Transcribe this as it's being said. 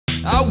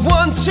I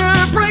want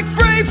to break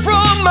free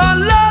from my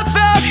life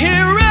out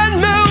here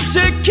and move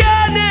to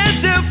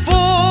Canada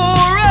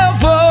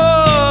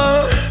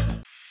forever.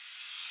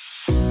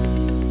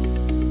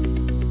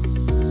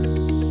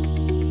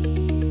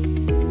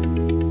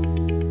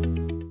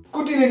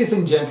 Good day, ladies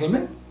and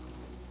gentlemen.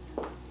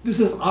 This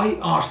is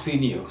IRC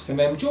News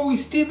and I'm Joey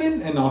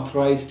Stephen, an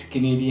authorized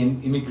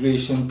Canadian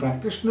immigration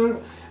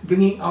practitioner,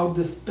 bringing out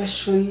the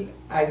special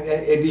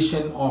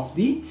edition of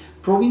the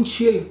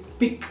Provincial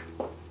Pick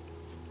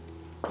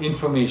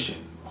information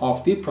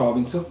of the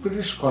province of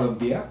British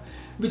Columbia,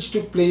 which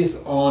took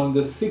place on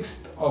the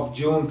 6th of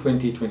June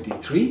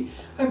 2023.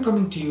 I'm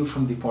coming to you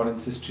from the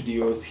Polinsys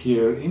studios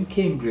here in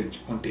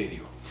Cambridge,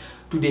 Ontario.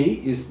 Today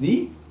is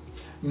the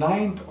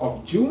 9th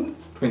of June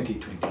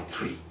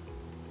 2023.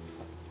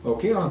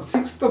 Okay, on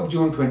 6th of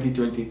June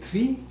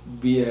 2023,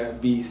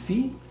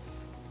 EEBC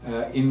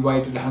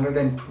invited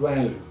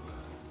 112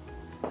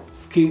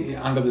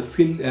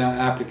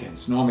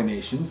 applicants,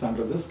 nominations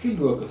under the skilled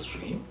worker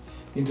stream,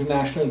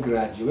 international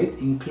graduate,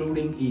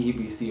 including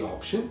EEBC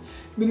option,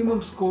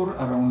 minimum score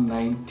around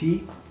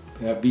 90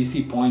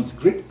 BC points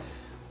grid,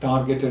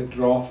 targeted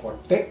draw for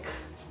tech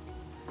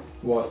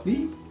was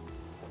the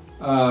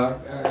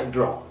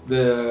draw.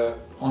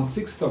 On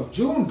 6th of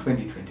June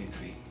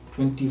 2023,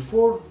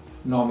 24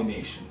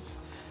 nominations.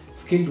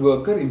 Skilled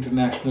worker,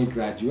 international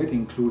graduate,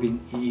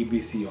 including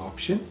EEBC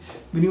option,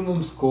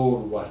 minimum score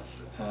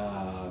was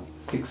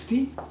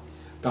 60,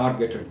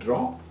 targeted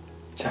draw,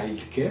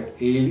 childcare,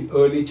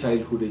 early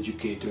childhood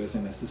educators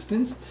and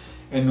assistants,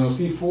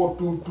 NOC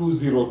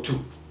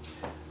 42202.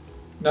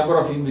 Number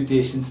of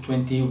invitations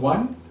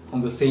 21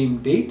 on the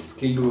same date,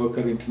 skilled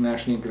worker,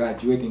 international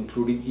graduate,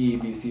 including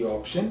EEBC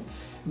option,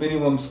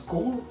 minimum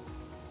score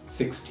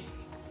 60.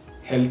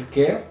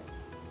 Healthcare,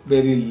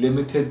 very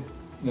limited,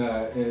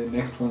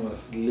 next one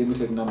was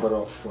limited number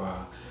of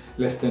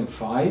less than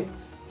 5.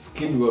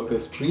 Skilled worker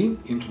stream,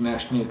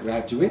 international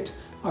graduate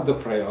are the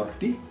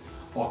priority.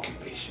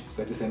 Occupations,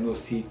 that is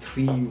NOC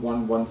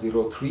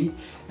 31103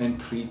 and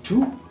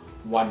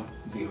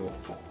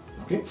 32104.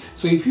 Okay,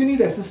 so if you need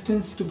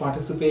assistance to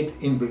participate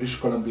in British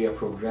Columbia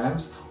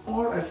programs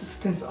or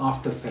assistance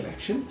after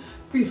selection,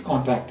 please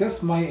contact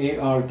us,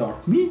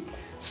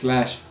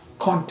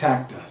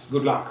 myar.me/contact us.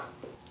 Good luck.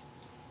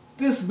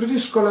 This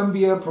British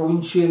Columbia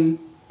Provincial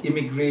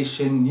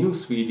Immigration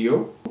News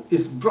video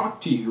is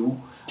brought to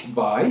you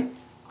by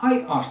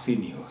IRC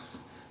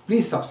News.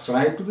 Please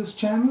subscribe to this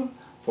channel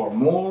for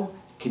more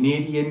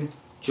Canadian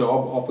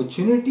job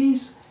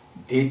opportunities,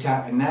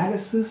 data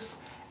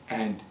analysis,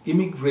 and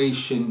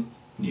immigration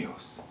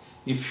news.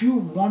 If you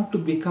want to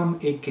become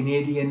a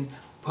Canadian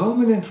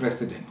permanent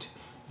resident,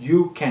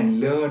 you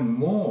can learn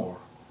more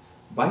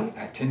by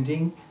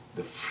attending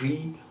the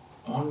free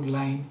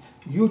online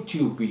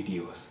YouTube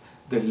videos,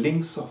 the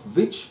links of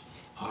which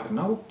are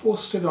now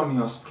posted on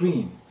your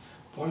screen,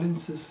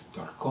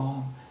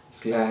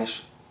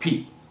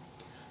 polinsys.com/p.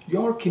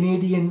 Your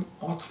Canadian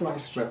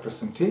authorized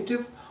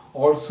representative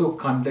also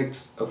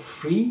conducts a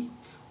free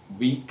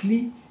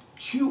weekly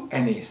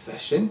Q&A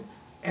session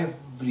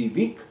every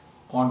week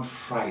on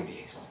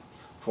Fridays.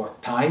 For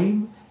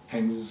time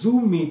and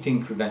Zoom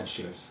meeting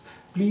credentials,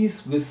 please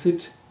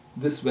visit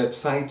this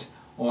website,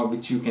 or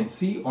which you can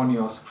see on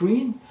your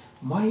screen,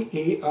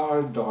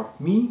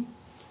 myar.me.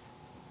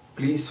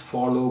 Please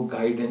follow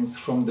guidance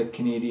from the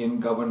Canadian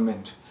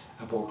government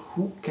about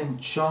who can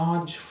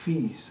charge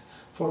fees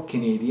for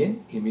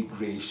Canadian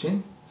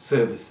immigration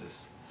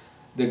services.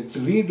 The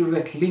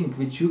redirect link,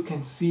 which you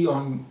can see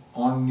on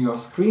your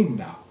screen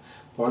now,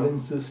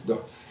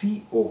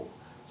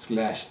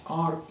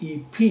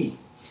 polinsys.co/rep,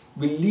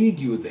 will lead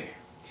you there.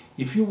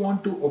 If you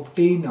want to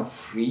obtain a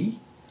free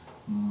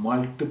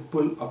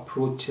multiple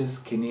approaches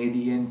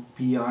Canadian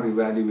PR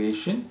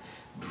evaluation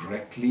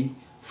directly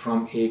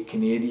from a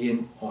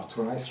Canadian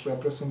authorized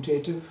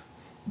representative,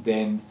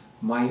 then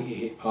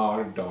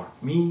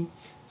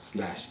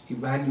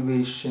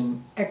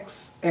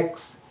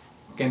myar.me/evaluationxx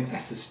can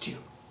assist you.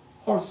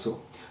 Also,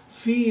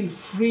 feel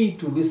free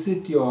to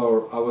visit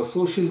our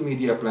social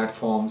media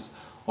platforms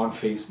on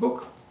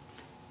Facebook,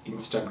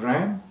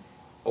 Instagram,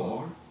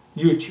 or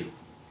YouTube.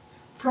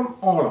 From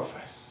all of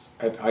us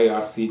at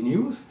IRC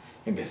News,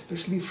 and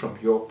especially from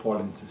your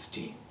Polinsys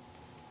team,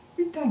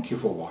 we thank you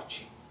for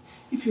watching.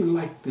 If you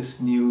like this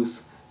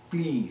news,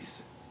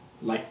 please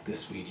like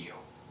this video.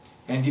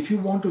 And if you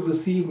want to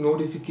receive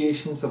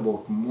notifications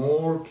about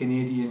more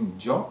Canadian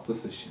job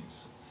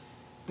positions,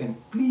 then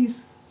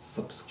please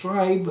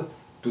subscribe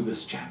to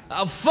this channel.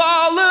 I've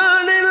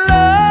fallen in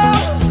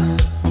love